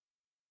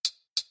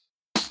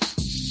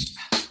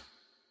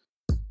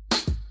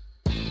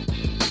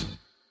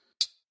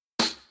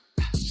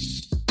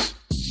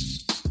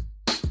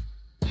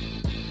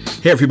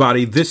Hey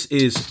everybody, this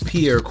is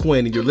Pierre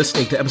Quinn and you're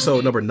listening to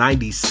episode number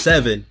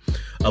 97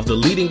 of the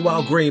Leading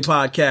While Green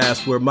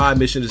podcast, where my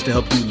mission is to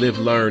help you live,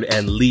 learn,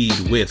 and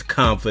lead with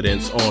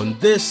confidence. On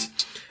this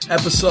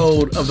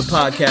episode of the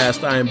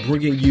podcast, I am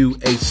bringing you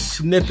a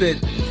snippet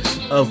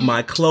of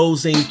my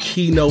closing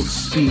keynote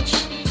speech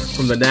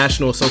from the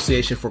National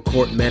Association for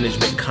Court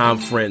Management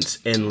Conference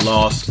in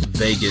Las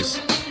Vegas.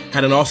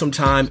 Had an awesome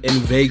time in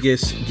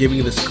Vegas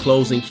giving this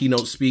closing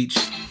keynote speech.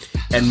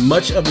 And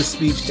much of the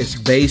speech is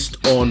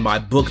based on my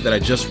book that I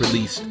just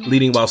released,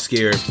 Leading While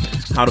Scared,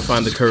 How to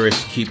Find the Courage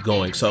to Keep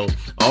Going. So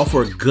I'll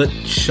offer a good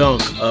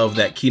chunk of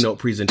that keynote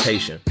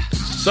presentation.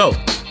 So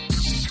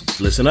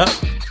listen up.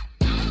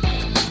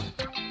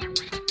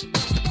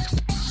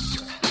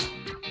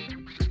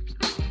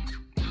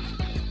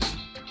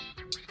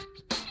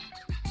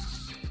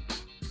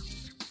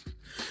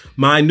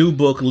 My new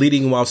book,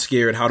 Leading While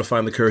Scared, How to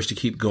Find the Courage to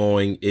Keep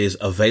Going, is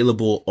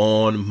available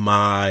on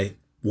my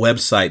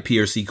website,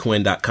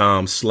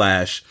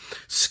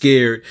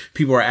 prcquinn.com/scared.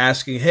 People are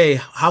asking, hey,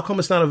 how come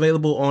it's not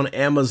available on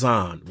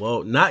Amazon?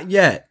 Well, not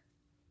yet,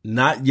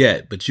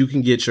 but you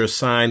can get your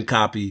signed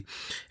copy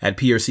at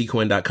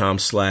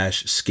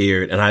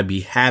prcquinn.com/scared. And I'd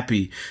be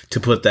happy to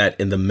put that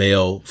in the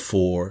mail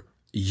for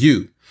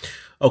you.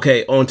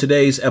 Okay, on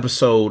today's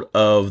episode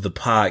of the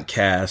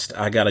podcast,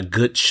 I got a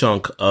good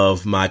chunk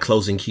of my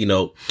closing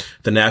keynote,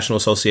 the National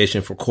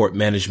Association for Court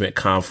Management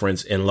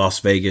Conference in Las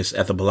Vegas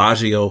at the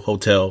Bellagio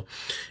Hotel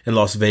in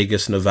Las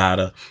Vegas,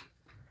 Nevada.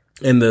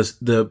 And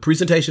the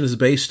presentation is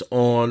based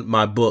on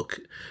my book.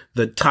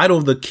 The title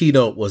of the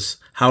keynote was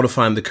How to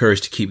Find the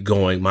Courage to Keep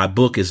Going. My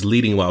book is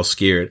Leading While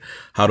Scared,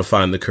 How to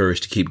Find the Courage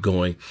to Keep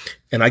Going.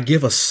 And I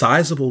give a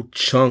sizable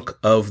chunk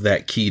of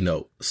that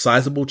keynote,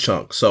 sizable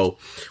chunk. So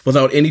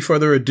without any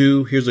further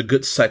ado, here's a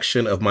good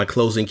section of my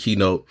closing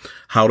keynote,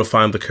 How to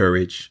Find the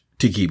Courage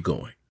to Keep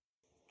Going.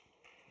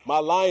 My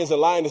lions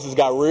and lionesses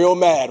got real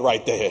mad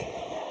right there.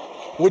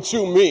 What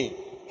you mean?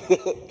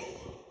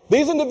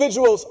 These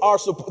individuals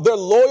they're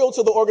loyal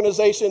to the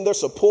organization. They're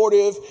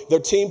supportive. They're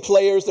team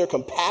players. They're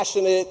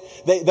compassionate.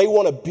 They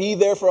want to be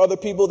there for other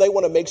people. They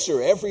want to make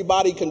sure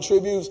everybody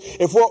contributes.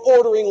 If we're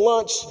ordering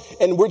lunch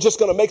and we're just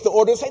going to make the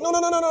order and say, no.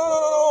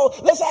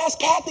 Let's ask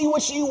Kathy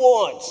what she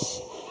wants.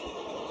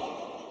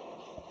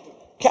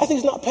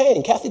 Kathy's not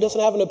paying. Kathy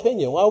doesn't have an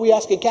opinion. Why are we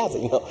asking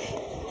Kathy?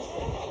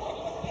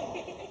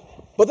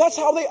 But that's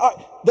how they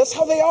are. That's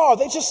how they are.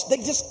 They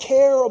just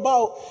care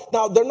about.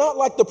 Now, they're not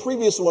like the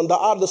previous one,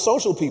 the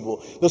social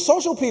people. The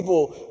social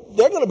people,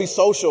 they're going to be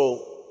social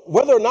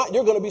whether or not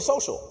you're going to be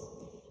social.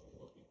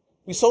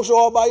 Be social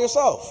all by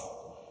yourself.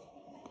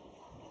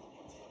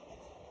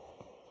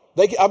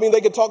 They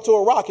could talk to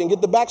a rock and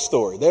get the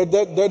backstory. They're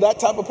that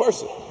type of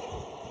person.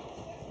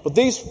 But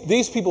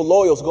these people,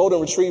 loyals, golden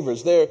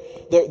retrievers, they're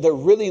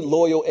really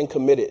loyal and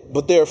committed,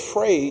 but they're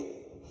afraid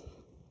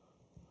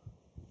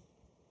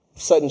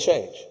of sudden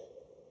change.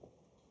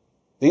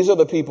 These are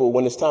the people,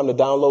 when it's time to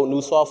download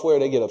new software,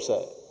 they get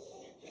upset.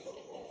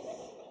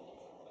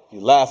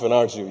 You're laughing,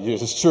 aren't you?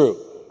 It's true.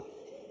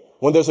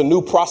 When there's a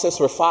new process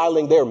for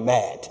filing, they're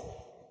mad.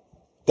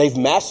 They've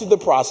mastered the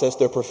process.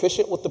 They're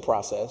proficient with the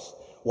process.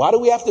 Why do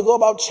we have to go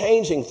about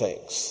changing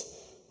things?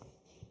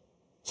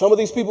 Some of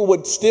these people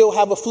would still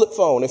have a flip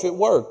phone if it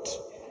worked.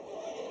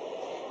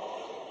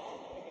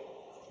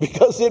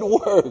 Because it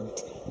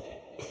worked.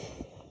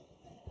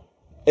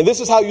 And this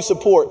is how you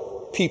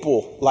support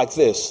people like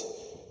this.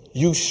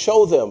 You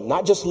show them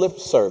not just lip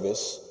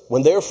service.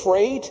 When they're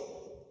afraid,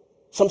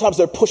 sometimes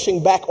they're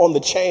pushing back on the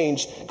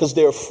change because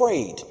they're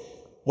afraid.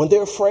 When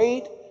they're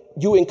afraid,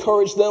 you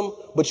encourage them,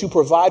 but you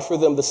provide for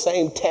them the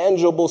same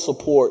tangible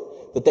support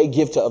that they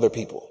give to other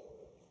people.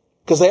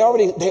 Because they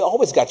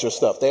always got your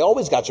stuff. They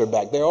always got your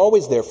back. They're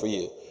always there for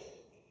you.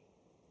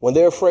 When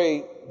they're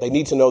afraid, they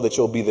need to know that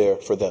you'll be there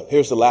for them.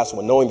 Here's the last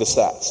one, knowing the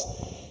stats.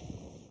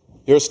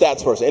 You're a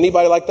stats person.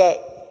 Anybody like that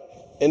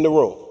in the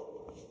room?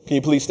 Can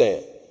you please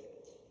stand?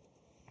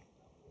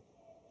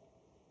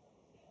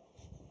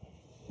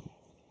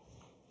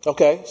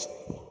 Okay,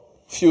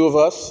 few of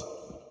us,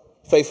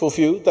 faithful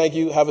few. Thank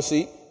you. Have a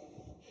seat.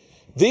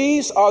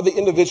 These are the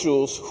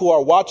individuals who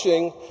are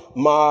watching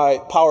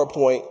my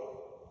PowerPoint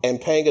and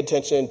paying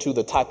attention to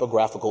the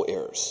typographical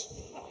errors.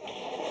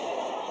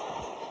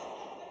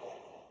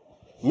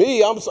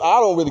 Me, I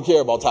don't really care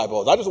about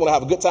typos. I just want to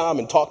have a good time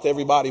and talk to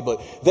everybody.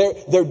 But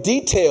they're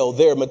detailed,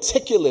 they're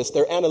meticulous,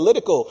 they're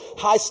analytical,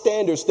 high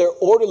standards, they're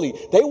orderly.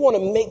 They want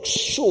to make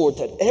sure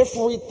that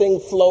everything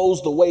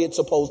flows the way it's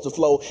supposed to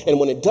flow. And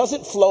when it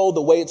doesn't flow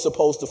the way it's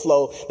supposed to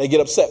flow, they get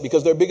upset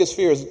because their biggest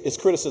fear is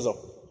criticism.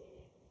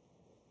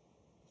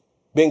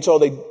 Being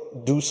told they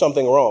do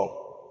something wrong.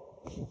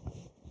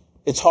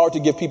 It's hard to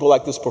give people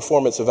like this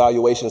performance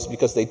evaluations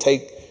because they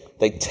take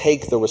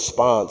the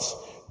response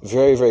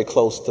very, very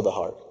close to the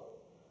heart.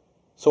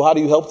 So how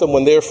do you help them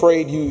when they're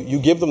afraid? You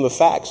give them the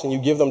facts and you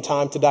give them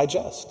time to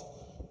digest.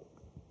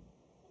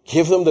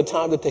 Give them the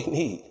time that they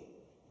need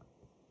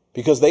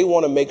because they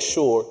want to make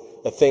sure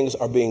that things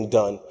are being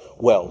done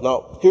well.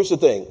 Now, here's the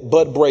thing.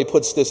 Bud Bray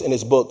puts this in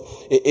his book,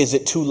 Is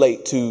It Too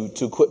Late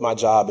to Quit My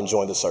Job and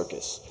Join the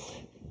Circus?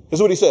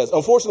 Here's what he says.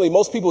 Unfortunately,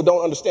 most people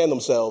don't understand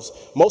themselves.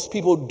 Most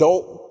people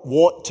don't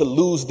want to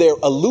lose their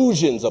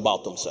illusions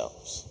about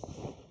themselves.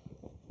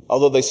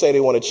 Although they say they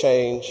want to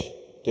change,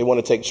 they want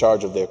to take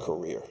charge of their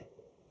career.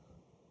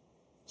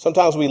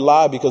 Sometimes we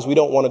lie because we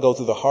don't want to go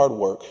through the hard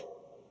work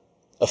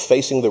of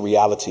facing the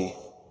reality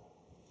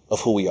of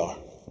who we are.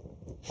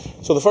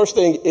 So the first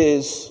thing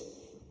is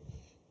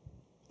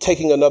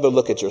taking another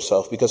look at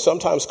yourself, because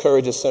sometimes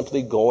courage is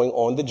simply going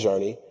on the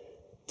journey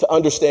to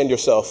understand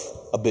yourself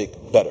a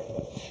bit better.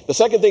 The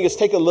second thing is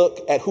take a look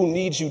at who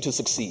needs you to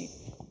succeed.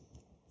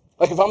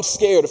 Like if I'm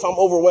scared, if I'm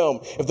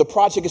overwhelmed, if the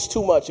project is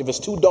too much, if it's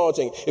too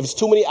daunting, if it's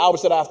too many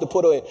hours that I have to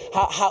put in,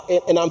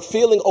 and I'm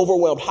feeling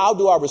overwhelmed, how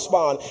do I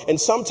respond? And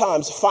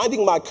sometimes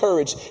finding my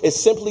courage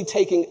is simply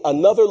taking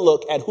another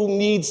look at who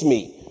needs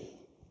me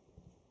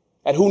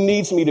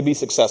to be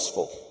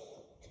successful.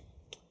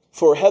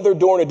 For Heather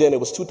Dorniden, it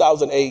was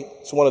 2008.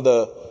 It's one of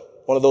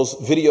those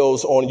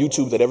videos on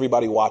YouTube that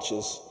everybody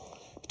watches.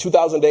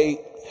 2008,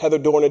 Heather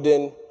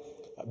Dorniden,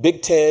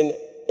 Big Ten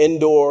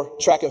indoor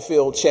track and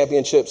field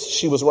championships.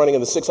 She was running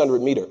in the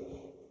 600 meter.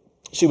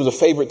 She was a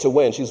favorite to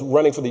win. She's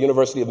running for the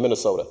University of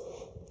Minnesota.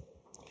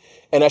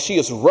 And as she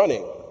is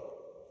running,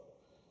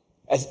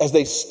 as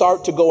they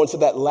start to go into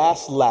that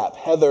last lap,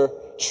 Heather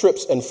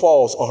trips and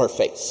falls on her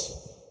face.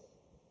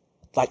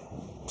 Like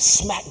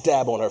smack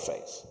dab on her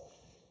face.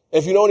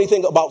 If you know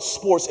anything about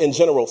sports in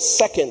general,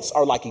 seconds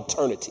are like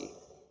eternity.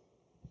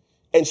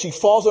 And she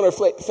falls on her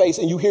face,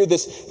 and you hear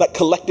this like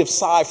collective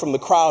sigh from the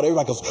crowd.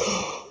 Everybody goes,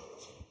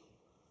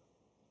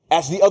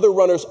 as the other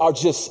runners are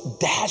just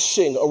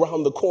dashing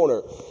around the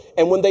corner.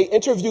 And when they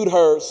interviewed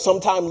her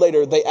sometime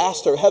later, they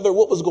asked her, Heather,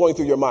 what was going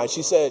through your mind?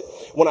 She said,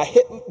 when I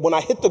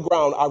hit the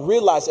ground, I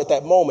realized at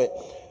that moment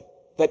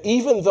that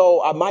even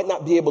though I might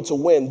not be able to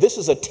win, this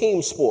is a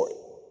team sport.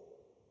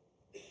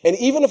 And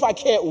even if I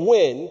can't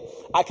win,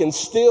 I can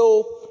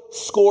still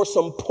score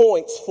some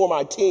points for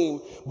my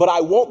team, but I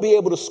won't be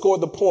able to score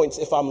the points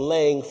if I'm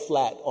laying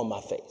flat on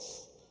my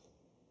face.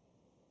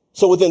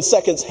 So within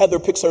seconds, Heather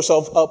picks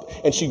herself up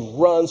and she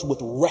runs with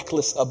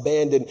reckless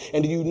abandon.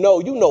 And you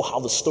know how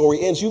the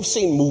story ends. You've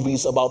seen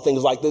movies about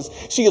things like this.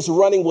 She is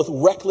running with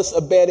reckless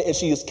abandon and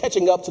she is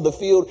catching up to the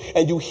field.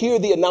 And you hear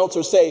the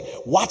announcer say,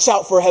 watch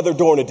out for Heather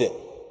Dorniden.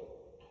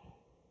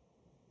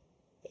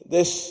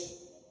 This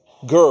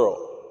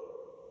girl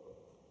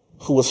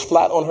who was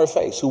flat on her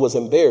face, who was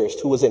embarrassed,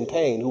 who was in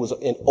pain, who was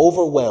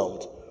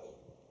overwhelmed,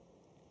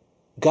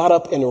 got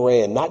up and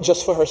ran, not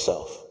just for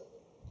herself,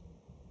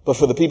 but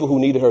for the people who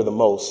needed her the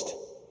most.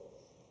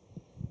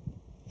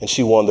 And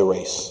she won the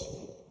race.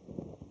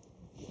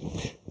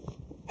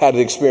 Had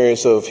the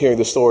experience of hearing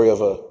the story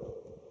of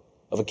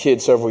a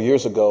kid several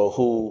years ago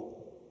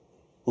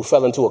who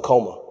fell into a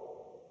coma.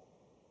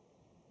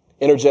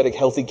 Energetic,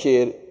 healthy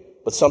kid,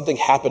 but something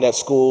happened at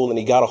school and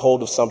he got a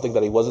hold of something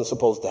that he wasn't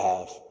supposed to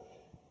have.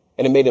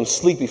 And it made him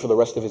sleepy for the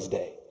rest of his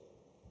day.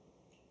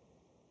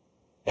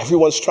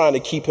 Everyone's trying to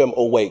keep him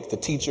awake, the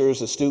teachers,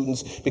 the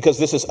students, because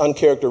this is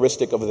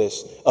uncharacteristic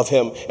of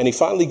him. And he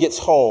finally gets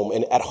home,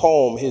 and at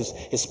home,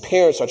 his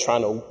parents are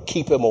trying to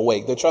keep him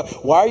awake. They're trying,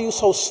 why are you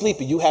so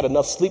sleepy? You had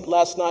enough sleep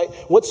last night?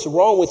 What's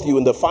wrong with you?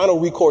 And the final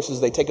recourse is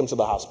they take him to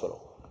the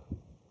hospital.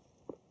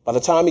 By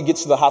the time he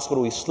gets to the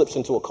hospital, he slips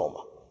into a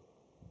coma.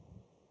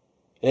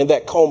 And in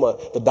that coma,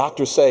 the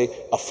doctors say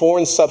a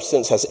foreign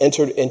substance has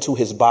entered into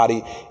his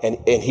body, and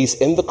he's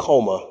in the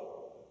coma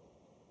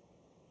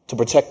to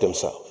protect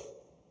himself.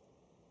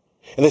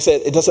 And they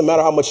said, it doesn't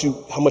matter how much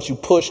you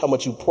push, how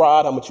much you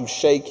prod, how much you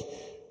shake,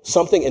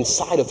 something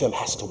inside of him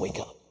has to wake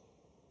up.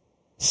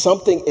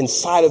 Something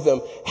inside of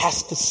him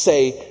has to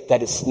say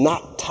that it's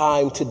not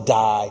time to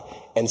die.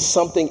 And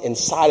something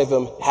inside of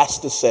him has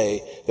to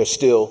say there's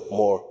still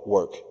more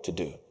work to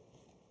do.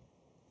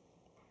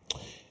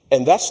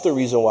 And that's the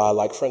reason why I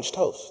like French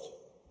toast.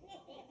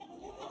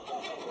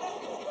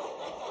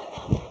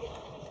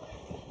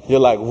 You're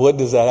like, what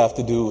does that have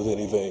to do with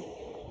anything?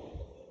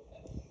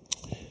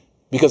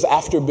 Because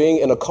after being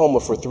in a coma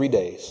for 3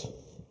 days,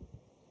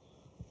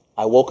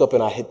 I woke up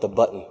and I hit the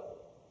button.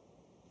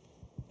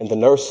 And the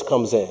nurse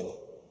comes in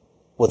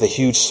with a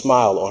huge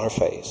smile on her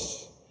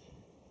face.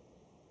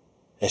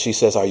 And she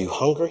says, are you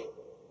hungry?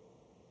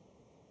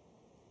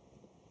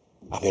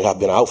 I mean, I've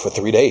been out for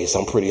 3 days.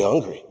 I'm pretty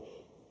hungry.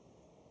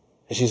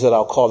 And she said,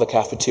 I'll call the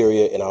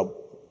cafeteria and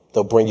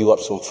they'll bring you up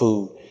some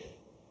food.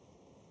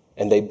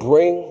 And they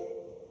bring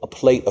a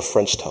plate of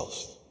French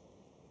toast.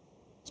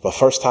 It's my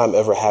first time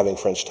ever having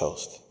French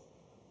toast.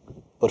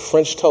 But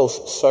French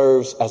toast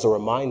serves as a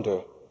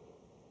reminder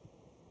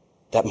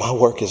that my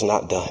work is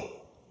not done.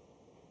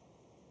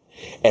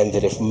 And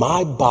that if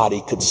my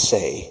body could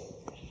say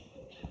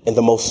in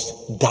the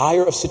most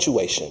dire of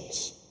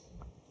situations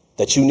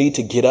that you need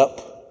to get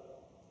up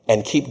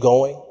and keep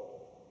going,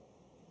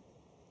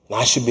 and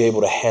I should be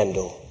able to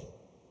handle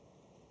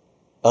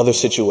other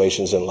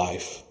situations in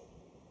life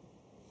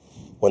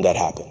when that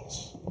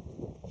happens.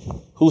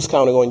 Who's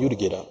counting on you to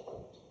get up?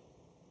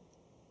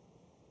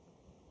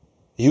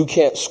 You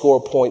can't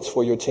score points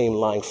for your team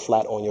lying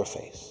flat on your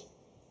face.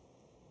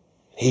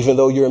 Even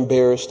though you're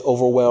embarrassed,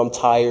 overwhelmed,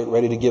 tired,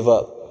 ready to give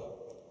up,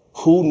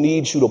 who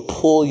needs you to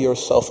pull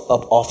yourself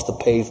up off the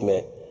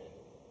pavement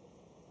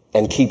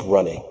and keep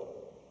running?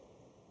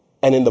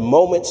 And in the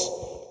moments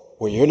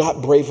where you're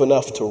not brave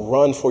enough to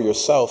run for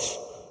yourself,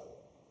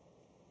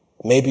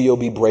 maybe you'll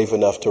be brave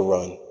enough to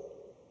run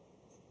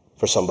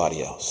for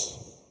somebody else.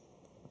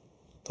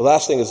 The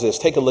last thing is this: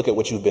 take a look at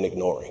what you've been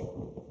ignoring.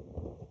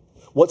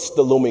 What's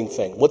the looming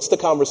thing? What's the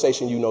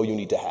conversation you know you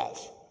need to have?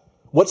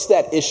 What's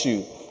that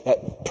issue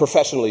that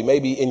professionally,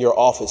 maybe in your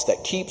office,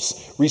 that keeps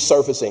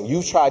resurfacing?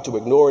 You've tried to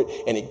ignore it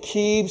and it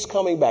keeps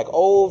coming back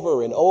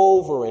over and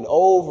over and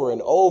over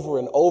and over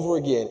and over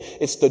again.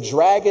 It's the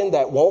dragon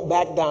that won't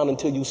back down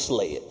until you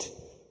slay it.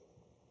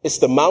 It's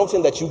the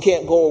mountain that you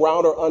can't go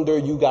around or under,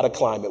 you got to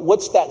climb it.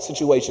 What's that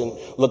situation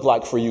look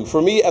like for you? For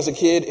me as a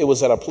kid, it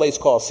was at a place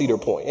called Cedar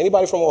Point.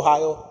 Anybody from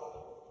Ohio?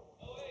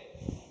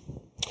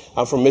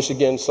 I'm from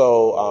Michigan,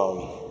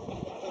 so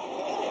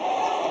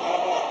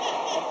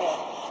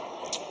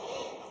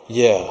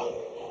yeah,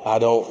 I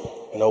don't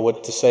know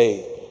what to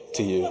say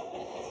to you.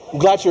 I'm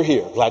glad you're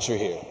here.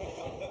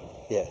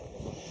 Yeah.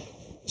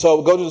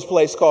 So go to this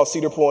place called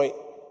Cedar Point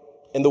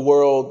in the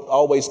world,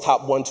 always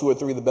top 1, 2, or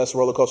 3, the best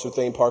roller coaster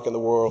theme park in the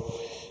world.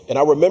 And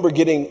I remember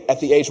getting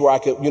at the age where I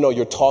could,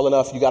 you're tall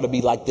enough, you got to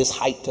be like this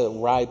height to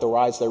ride the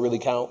rides that really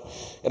count.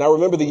 And I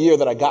remember the year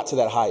that I got to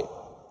that height.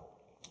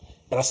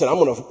 And I said, I'm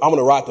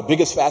gonna ride the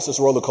biggest, fastest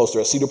roller coaster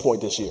at Cedar Point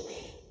this year.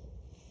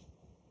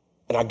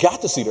 And I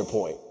got to Cedar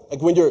Point.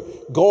 Like when you're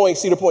going,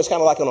 Cedar Point's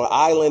kind of like on an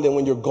island, and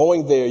when you're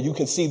going there, you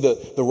can see the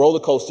roller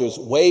coasters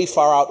way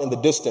far out in the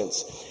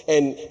distance.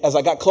 And as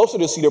I got closer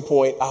to Cedar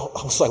Point, I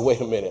was like,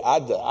 wait a minute, I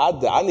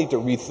need to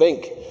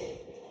rethink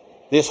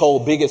this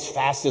whole biggest,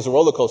 fastest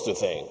roller coaster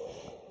thing.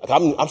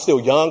 Like I'm still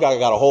young, I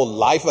got a whole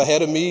life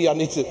ahead of me. I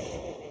need to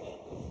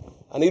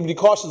be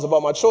cautious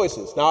about my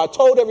choices. Now, I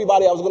told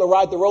everybody I was going to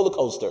ride the roller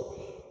coaster.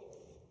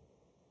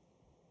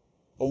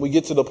 When we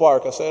get to the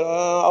park, I said,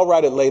 I'll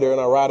ride it later,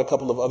 and I ride a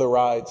couple of other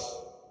rides.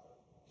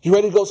 You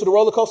ready to go to the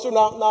roller coaster?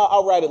 No,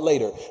 I'll ride it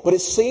later. But it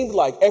seemed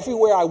like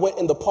everywhere I went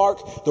in the park,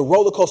 the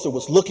roller coaster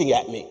was looking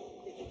at me.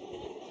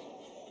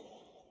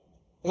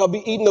 Like I'll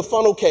be eating a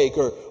funnel cake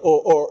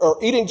or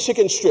eating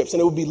chicken strips,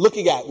 and it would be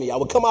looking at me. I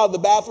would come out of the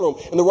bathroom,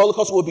 and the roller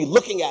coaster would be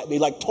looking at me,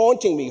 like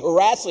taunting me,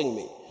 harassing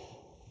me.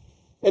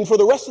 And for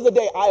the rest of the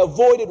day, I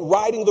avoided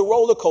riding the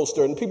roller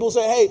coaster. And people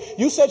say, hey,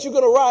 you said you're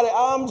going to ride it.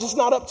 I'm just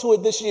not up to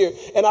it this year.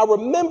 And I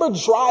remember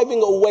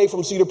driving away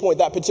from Cedar Point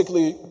that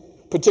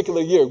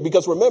particular year.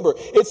 Because remember,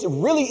 it's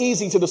really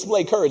easy to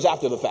display courage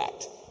after the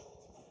fact.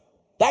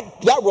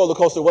 That roller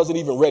coaster wasn't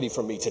even ready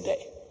for me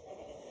today.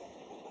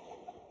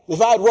 If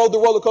I had rode the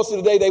roller coaster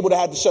today, they would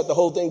have had to shut the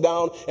whole thing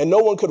down, and no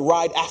one could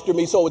ride after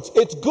me. So it's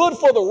good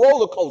for the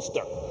roller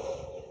coaster.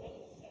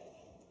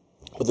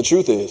 But the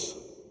truth is,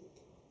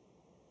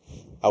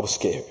 I was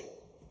scared.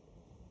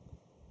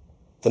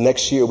 The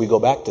next year, we go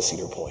back to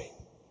Cedar Point.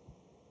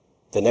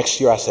 The next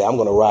year, I say, I'm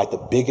going to ride the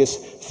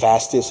biggest,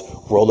 fastest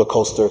roller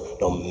coaster,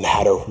 no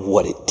matter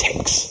what it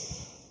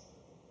takes.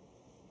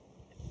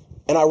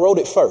 And I rode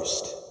it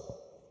first.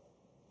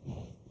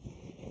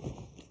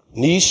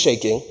 Knees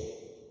shaking,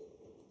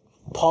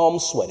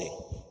 palms sweating,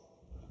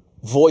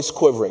 voice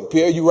quivering.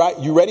 Pierre, you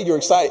ready? You're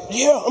excited?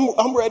 Yeah,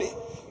 I'm ready.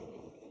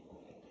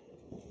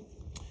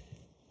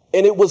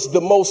 And it was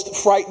the most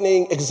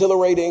frightening,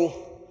 exhilarating,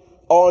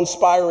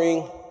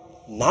 awe-inspiring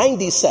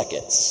 90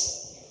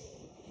 seconds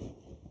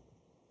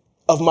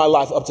of my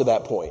life up to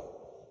that point.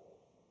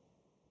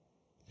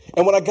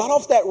 And when I got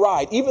off that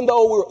ride, even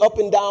though we were up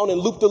and down and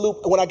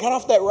loop-de-loop, when I got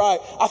off that ride,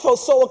 I felt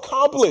so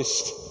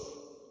accomplished.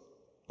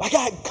 Like I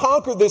had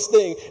conquered this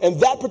thing, and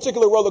that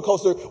particular roller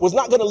coaster was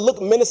not going to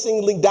look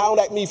menacingly down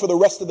at me for the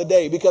rest of the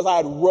day because I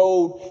had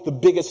rode the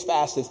biggest,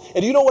 fastest.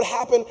 And you know what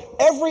happened?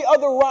 Every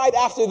other ride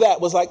after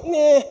that was like,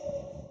 nah.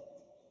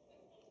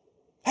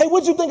 Hey,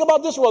 what'd you think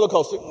about this roller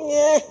coaster?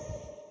 Yeah.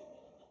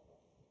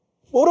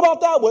 What about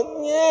that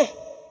one? Yeah.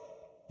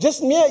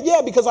 Just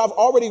yeah, because I've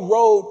already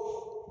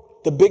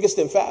rode the biggest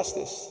and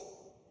fastest.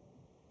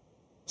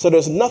 So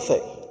there's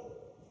nothing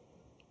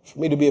for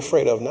me to be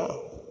afraid of now.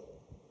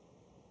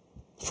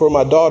 For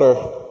my daughter,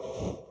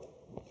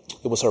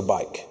 it was her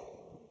bike.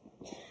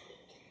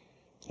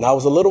 Now, I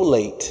was a little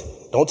late.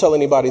 Don't tell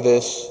anybody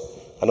this.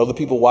 I know the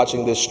people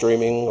watching this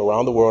streaming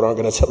around the world aren't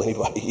going to tell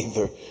anybody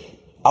either.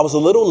 I was a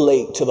little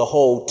late to the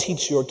whole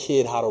teach your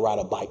kid how to ride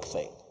a bike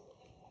thing.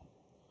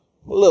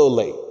 A little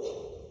late.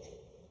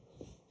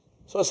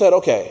 So I said,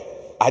 okay,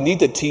 I need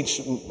to teach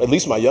at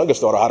least my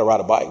youngest daughter how to ride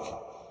a bike.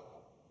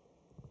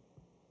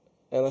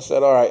 And I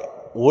said, all right,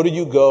 where do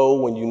you go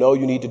when you know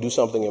you need to do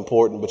something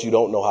important, but you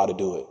don't know how to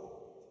do it?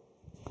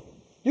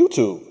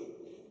 YouTube.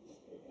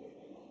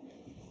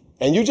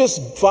 And you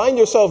just find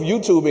yourself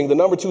YouTubing, the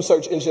number 2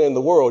 search engine in the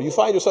world. You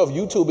find yourself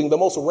YouTubing the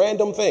most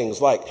random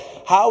things, like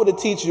how to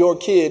teach your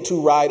kid to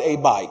ride a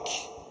bike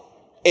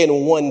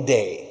in one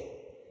day.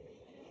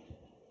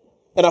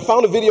 And I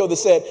found a video that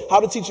said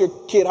how to teach your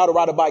kid how to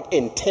ride a bike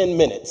in 10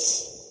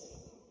 minutes.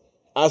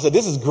 I said,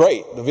 this is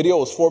great. The video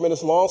was 4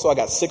 minutes long, so I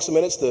got 6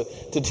 minutes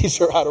to teach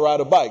her how to ride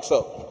a bike.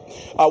 So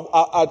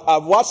I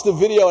watched the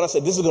video and I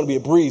said, this is going to be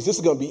a breeze. This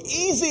is going to be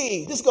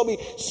easy. This is going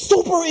to be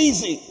super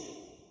easy.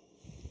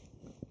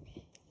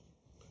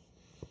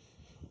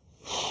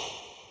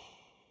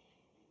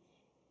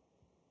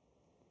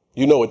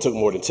 You know it took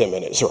more than 10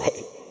 minutes,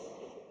 right?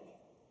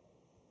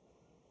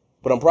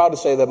 But I'm proud to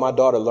say that my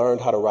daughter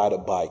learned how to ride a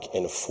bike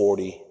in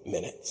 40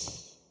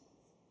 minutes.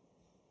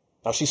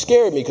 Now, she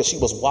scared me because she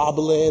was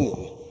wobbling,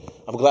 and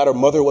I'm glad her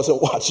mother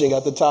wasn't watching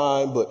at the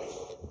time. But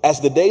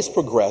as the days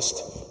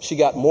progressed, she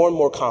got more and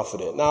more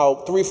confident. Now,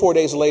 3-4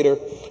 days later,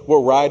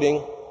 we're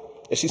riding,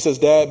 and she says,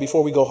 Dad,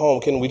 before we go home,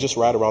 can we just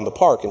ride around the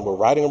park? And we're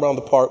riding around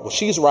the park. Well,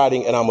 she's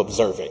riding, and I'm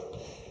observing.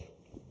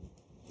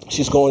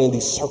 She's going in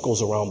these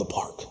circles around the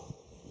park.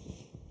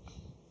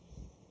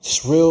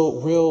 Just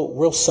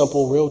real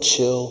simple, real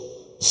chill,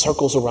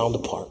 circles around the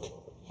park.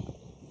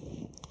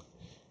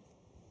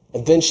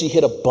 And then she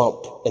hit a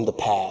bump in the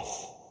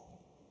path.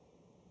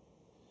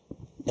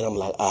 And I'm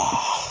like,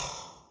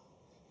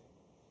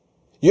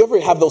 You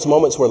ever have those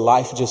moments where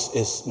life just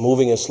is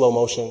moving in slow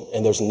motion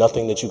and there's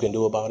nothing that you can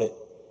do about it?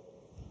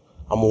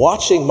 I'm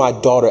watching my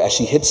daughter as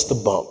she hits the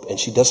bump and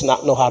she does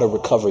not know how to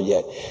recover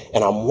yet.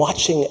 And I'm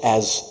watching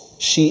as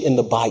she and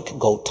the bike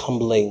go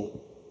tumbling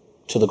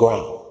to the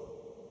ground.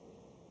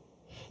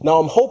 Now,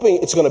 I'm hoping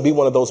it's going to be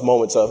one of those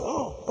moments of,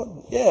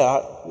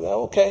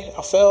 okay,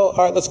 I fell. All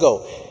right, let's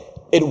go.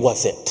 It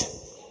wasn't.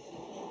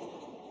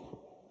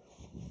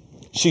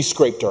 She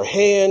scraped her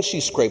hand.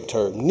 She scraped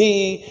her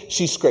knee.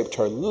 She scraped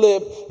her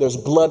lip. There's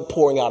blood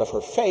pouring out of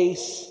her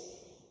face.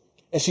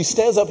 And she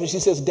stands up and she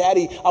says,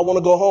 Daddy, I want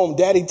to go home.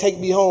 Daddy, take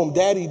me home.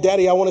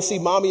 Daddy, I want to see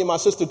Mommy and my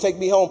sister. Take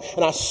me home.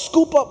 And I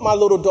scoop up my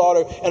little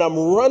daughter and I'm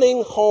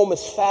running home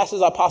as fast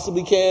as I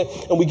possibly can.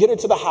 And we get her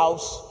to the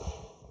house.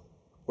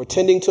 We're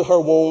tending to her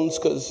wounds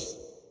because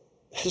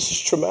this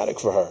is traumatic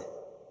for her.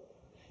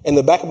 In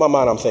the back of my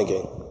mind, I'm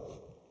thinking,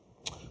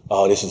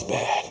 oh, this is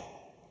bad.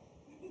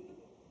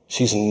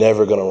 She's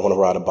never going to want to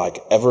ride a bike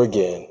ever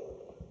again.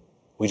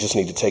 We just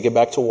need to take it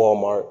back to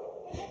Walmart.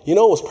 You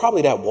know, it was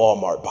probably that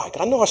Walmart bike.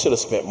 I know I should have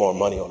spent more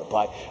money on a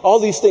bike. All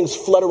these things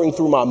fluttering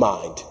through my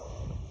mind.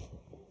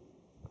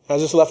 I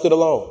just left it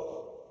alone.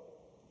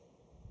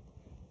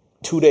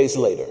 2 days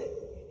later,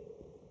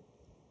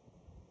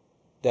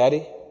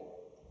 Daddy,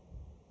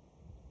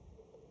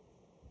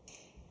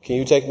 can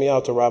you take me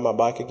out to ride my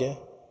bike again?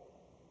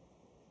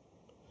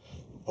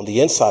 On the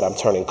inside, I'm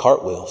turning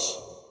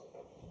cartwheels,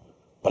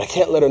 but I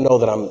can't let her know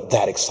that I'm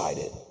that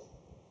excited.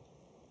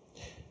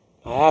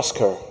 I ask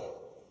her,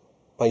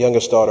 my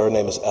youngest daughter, her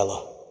name is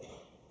Ella.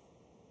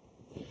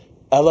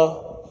 Ella,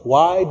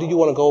 why do you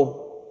want to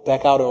go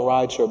back out and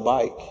ride your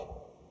bike?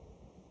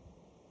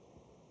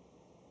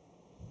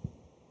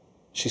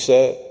 She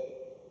said,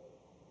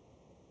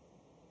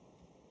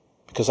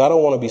 because I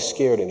don't want to be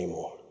scared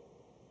anymore.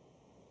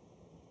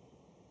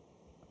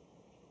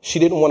 She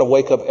didn't want to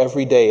wake up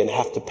every day and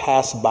have to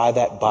pass by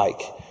that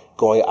bike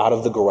going out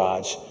of the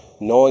garage,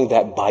 knowing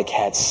that bike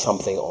had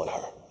something on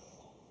her.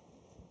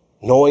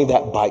 Knowing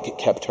that bike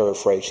kept her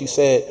afraid. She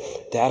said,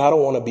 Dad, I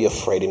don't want to be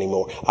afraid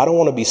anymore. I don't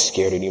want to be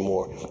scared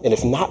anymore. And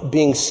if not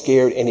being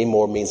scared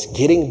anymore means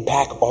getting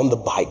back on the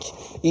bike,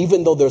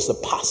 even though there's a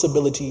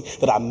possibility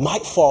that I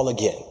might fall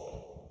again,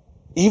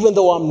 even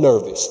though I'm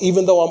nervous,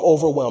 even though I'm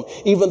overwhelmed,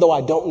 even though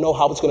I don't know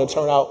how it's going to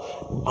turn out,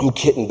 I'm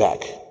getting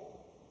back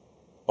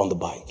on the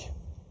bike.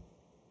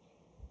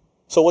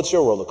 So what's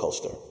your roller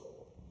coaster?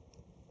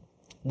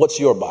 What's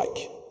your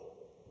bike?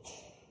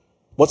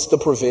 What's the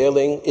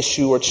prevailing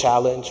issue or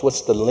challenge?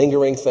 What's the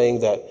lingering thing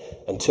that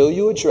until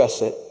you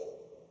address it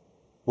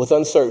with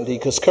uncertainty,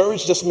 because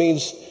courage just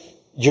means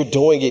you're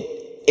doing it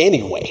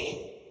anyway,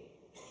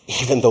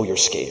 even though you're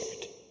scared.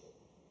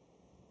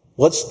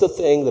 What's the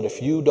thing that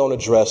if you don't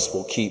address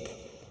will keep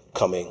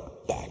coming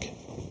back?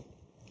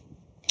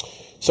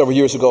 Several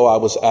years ago, I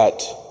was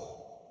at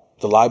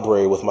the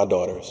library with my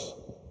daughters.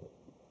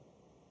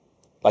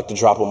 Like to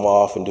drop them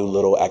off and do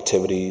little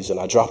activities. And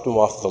I dropped them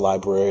off at the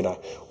library and I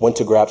went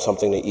to grab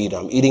something to eat.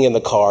 I'm eating in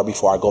the car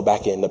before I go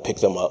back in to pick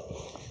them up.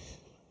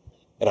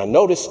 And I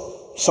noticed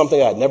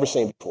something I had never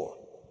seen before.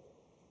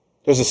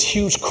 There's this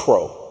huge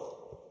crow.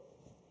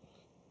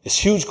 This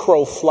huge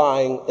crow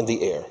flying in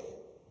the air.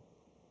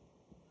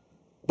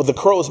 But the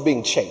crow is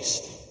being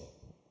chased.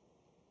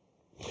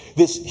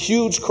 This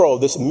huge crow,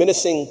 this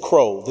menacing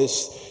crow,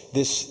 this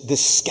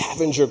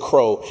scavenger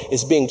crow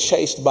is being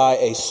chased by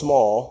a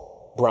small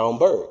brown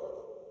bird.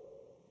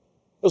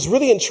 It was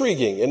really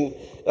intriguing. And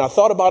I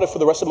thought about it for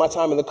the rest of my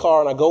time in the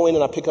car. And I go in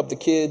and I pick up the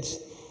kids.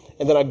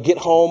 And then I get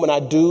home and I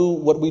do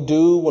what we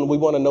do when we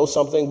want to know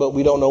something, but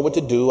we don't know what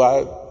to do.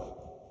 I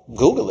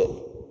Google it.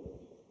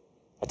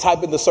 I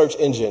type in the search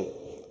engine,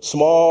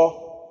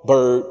 small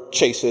bird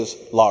chases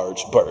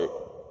large bird.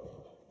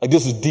 Like,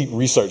 this is deep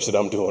research that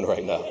I'm doing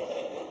right now.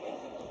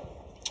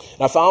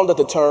 And I found that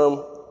the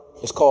term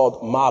is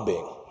called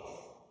mobbing.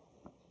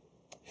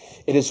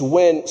 It is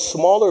when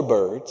smaller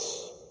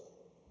birds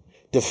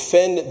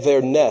defend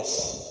their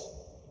nests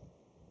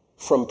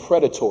from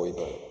predatory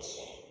birds.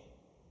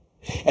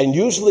 And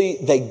usually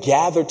they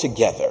gather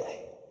together,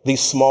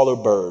 these smaller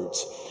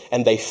birds,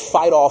 and they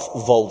fight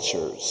off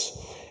vultures,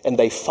 and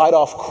they fight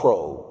off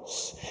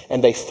crows,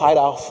 and they fight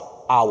off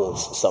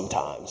owls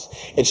sometimes.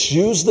 It's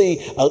usually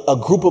a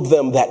group of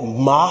them that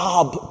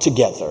mob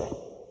together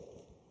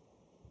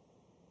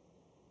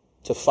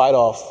to fight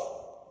off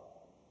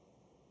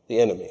the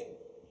enemy.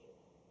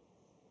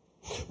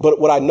 But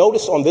what I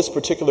noticed on this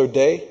particular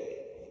day,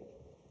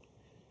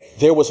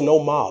 there was no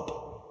mob.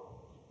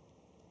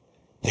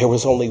 There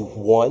was only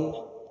one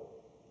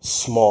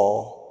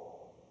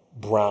small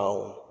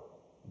brown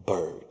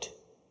bird.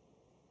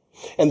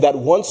 And that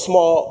one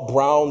small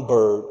brown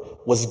bird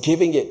was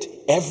giving it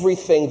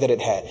everything that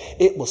it had.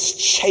 It was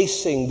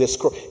chasing this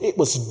crow. It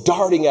was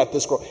darting at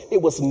this crow.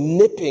 It was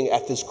nipping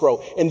at this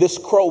crow. And this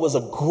crow was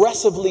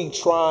aggressively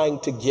trying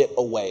to get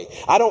away.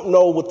 I don't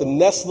know what the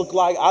nest looked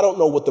like. I don't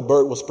know what the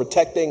bird was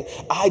protecting.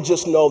 I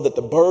just know that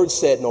the bird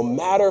said, no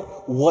matter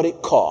what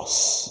it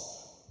costs,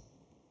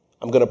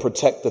 I'm going to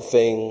protect the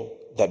thing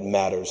that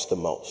matters the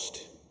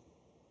most.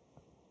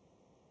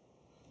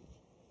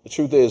 The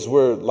truth is,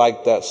 we're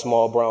like that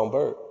small brown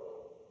bird.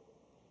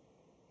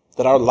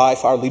 That our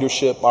life, our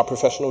leadership, our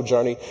professional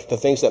journey, the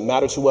things that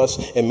matter to us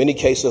in many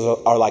cases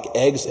are like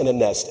eggs in a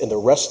nest. In the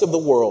rest of the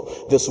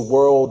world, this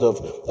world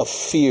of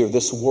fear,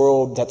 this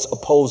world that's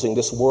opposing,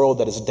 this world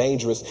that is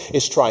dangerous,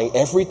 is trying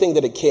everything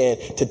that it can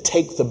to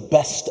take the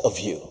best of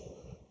you.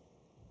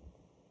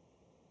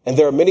 And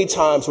there are many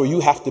times where you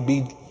have to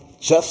be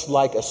just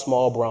like a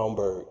small brown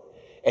bird.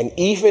 And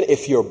even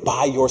if you're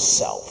by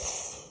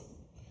yourself,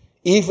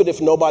 even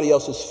if nobody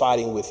else is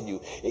fighting with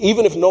you,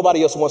 even if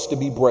nobody else wants to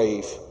be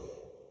brave,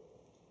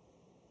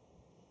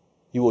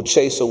 you will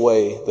chase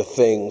away the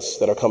things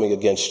that are coming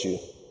against you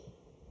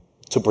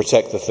to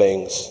protect the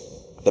things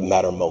that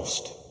matter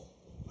most.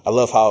 I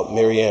love how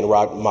Marianne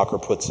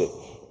Radmacher puts it.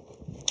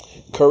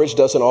 Courage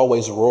doesn't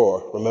always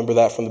roar. Remember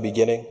that from the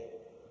beginning?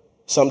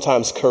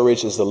 Sometimes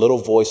courage is the little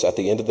voice at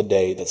the end of the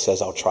day that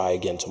says, I'll try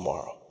again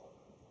tomorrow.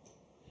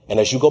 And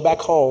as you go back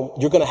home,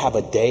 you're going to have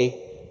a day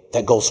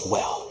that goes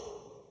well,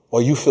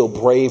 or you feel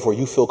brave, or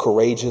you feel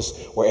courageous,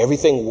 where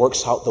everything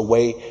works out the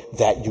way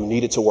that you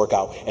need it to work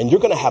out. And you're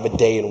going to have a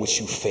day in which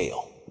you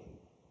fail.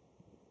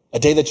 A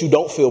day that you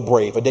don't feel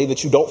brave, a day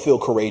that you don't feel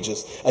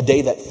courageous, a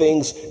day that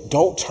things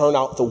don't turn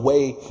out the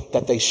way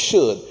that they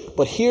should.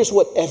 But here's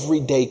what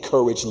everyday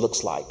courage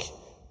looks like.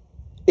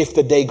 If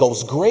the day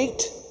goes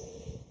great,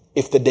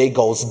 if the day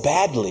goes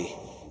badly,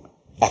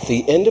 at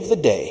the end of the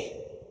day,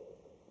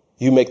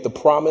 you make the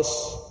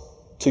promise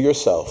to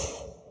yourself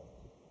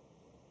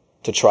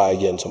to try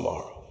again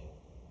tomorrow.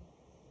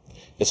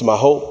 It's my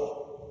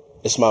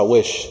hope, it's my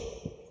wish,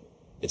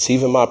 it's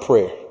even my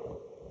prayer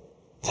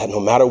that no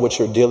matter what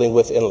you're dealing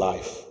with in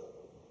life,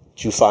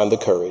 you find the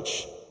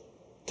courage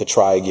to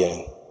try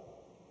again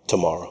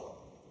tomorrow.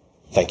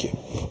 Thank you.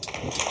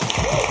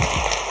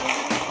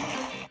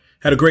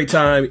 Had a great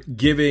time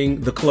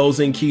giving the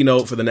closing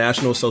keynote for the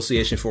National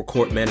Association for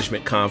Court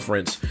Management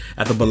Conference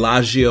at the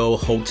Bellagio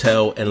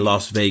Hotel in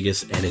Las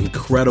Vegas. An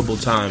incredible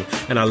time.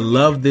 And I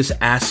love this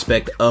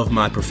aspect of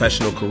my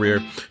professional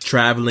career,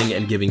 traveling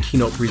and giving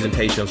keynote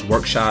presentations,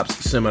 workshops,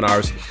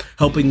 seminars,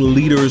 helping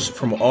leaders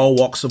from all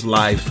walks of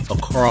life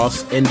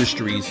across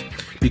industries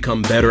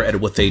become better at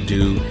what they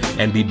do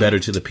and be better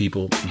to the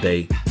people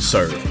they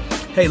serve.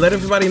 Hey, let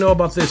everybody know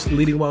about this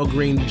Leading While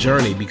Green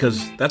journey,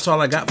 because that's all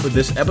I got for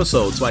this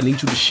episode. So I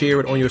need you to share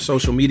it on your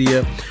social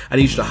media. I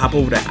need you to hop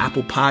over to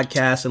Apple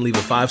Podcasts and leave a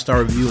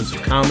 5-star review and some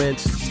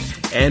comments.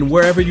 And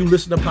wherever you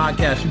listen to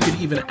podcasts, you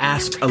can even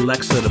ask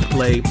Alexa to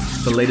play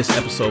the latest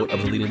episode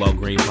of the Leading While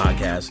Green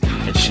podcast,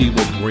 and she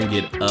will bring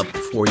it up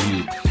for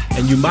you.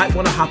 And you might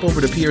want to hop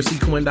over to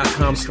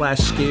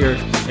prccoin.com/scared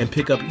and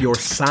pick up your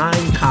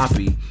signed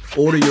copy.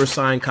 Order your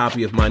signed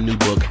copy of my new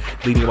book,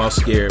 Leading While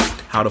Scared,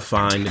 How to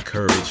Find the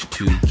Courage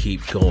to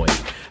Keep Going.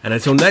 And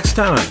until next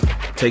time,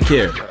 take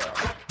care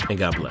and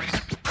God bless.